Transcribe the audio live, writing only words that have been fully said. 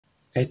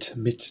At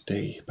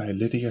Midday by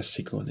Lydia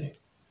Sigourney.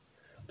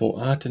 Thou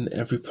art in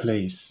every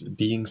place,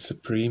 being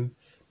supreme,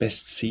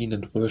 best seen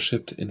and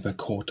worshipped in thy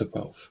court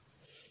above.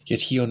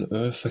 Yet here on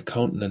earth thy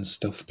countenance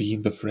doth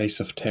beam with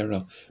rays of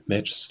terror,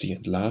 majesty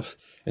and love,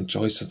 and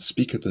joys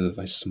unspeakable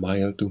thy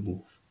smile do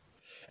move.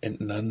 And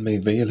none may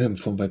veil him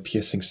from thy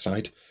piercing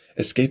sight,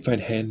 escape thine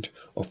hand,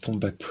 or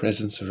from thy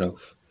presence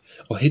rove,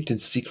 or hid in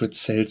secret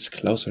cells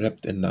close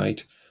wrapt in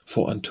night,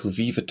 for unto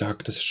thee the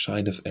darkness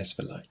shineth as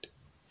the light.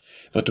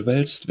 Thou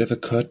dwellest where the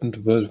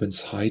curtained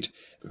whirlwinds hide,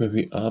 where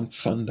the armed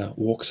thunder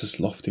walks his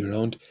lofty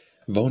round,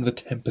 thou in the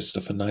tempest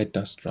of the night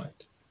dost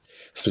ride.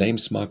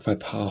 Flames mark thy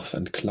path,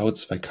 and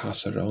clouds thy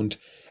cast around,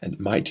 and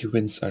mighty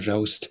winds are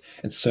rous'd,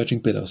 and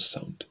surging billows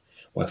sound,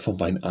 while from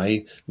thine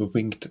eye the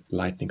winged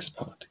lightnings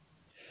part.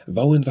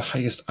 Thou in the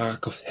highest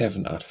arc of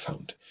heaven art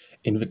found,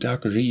 in the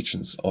dark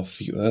regions of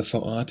the earth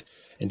thou art,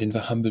 and in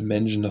the humble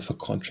mansion of a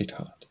contrite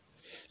heart.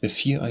 With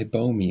fear I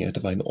bow me at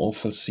thine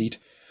awful seat,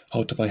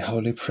 how to thy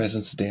holy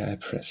presence dare I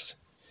press?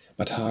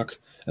 But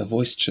hark, a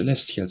voice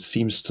celestial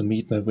seems to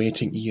meet my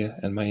waiting ear,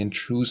 and my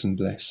intrusion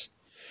bless.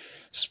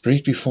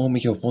 Spread before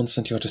me your wants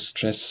and your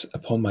distress,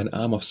 upon mine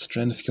arm of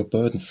strength your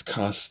burdens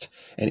cast,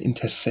 an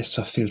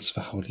intercessor fills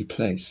the holy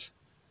place.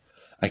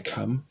 I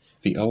come,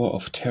 the hour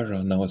of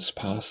terror now is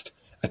past,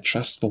 I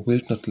trust thou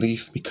wilt not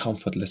leave me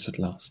comfortless at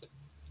last.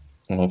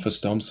 All the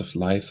storms of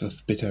life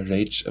with bitter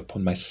rage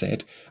upon my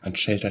sad,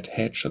 unsheltered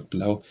head should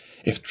blow,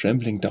 if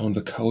trembling down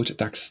the cold,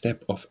 dark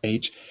step of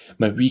age,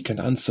 my weak and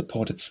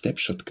unsupported step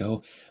should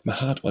go, my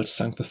heart while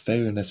sunk with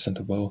weariness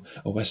and woe,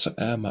 or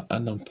wheresoe'er my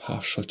unknown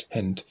path should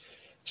tend,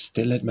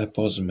 still at my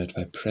bosom at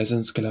thy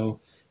presence glow,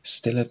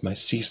 still at my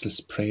ceaseless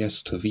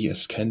prayers to thee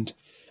askant,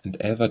 and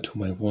ever to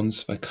my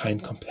wants thy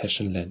kind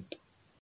compassion lend.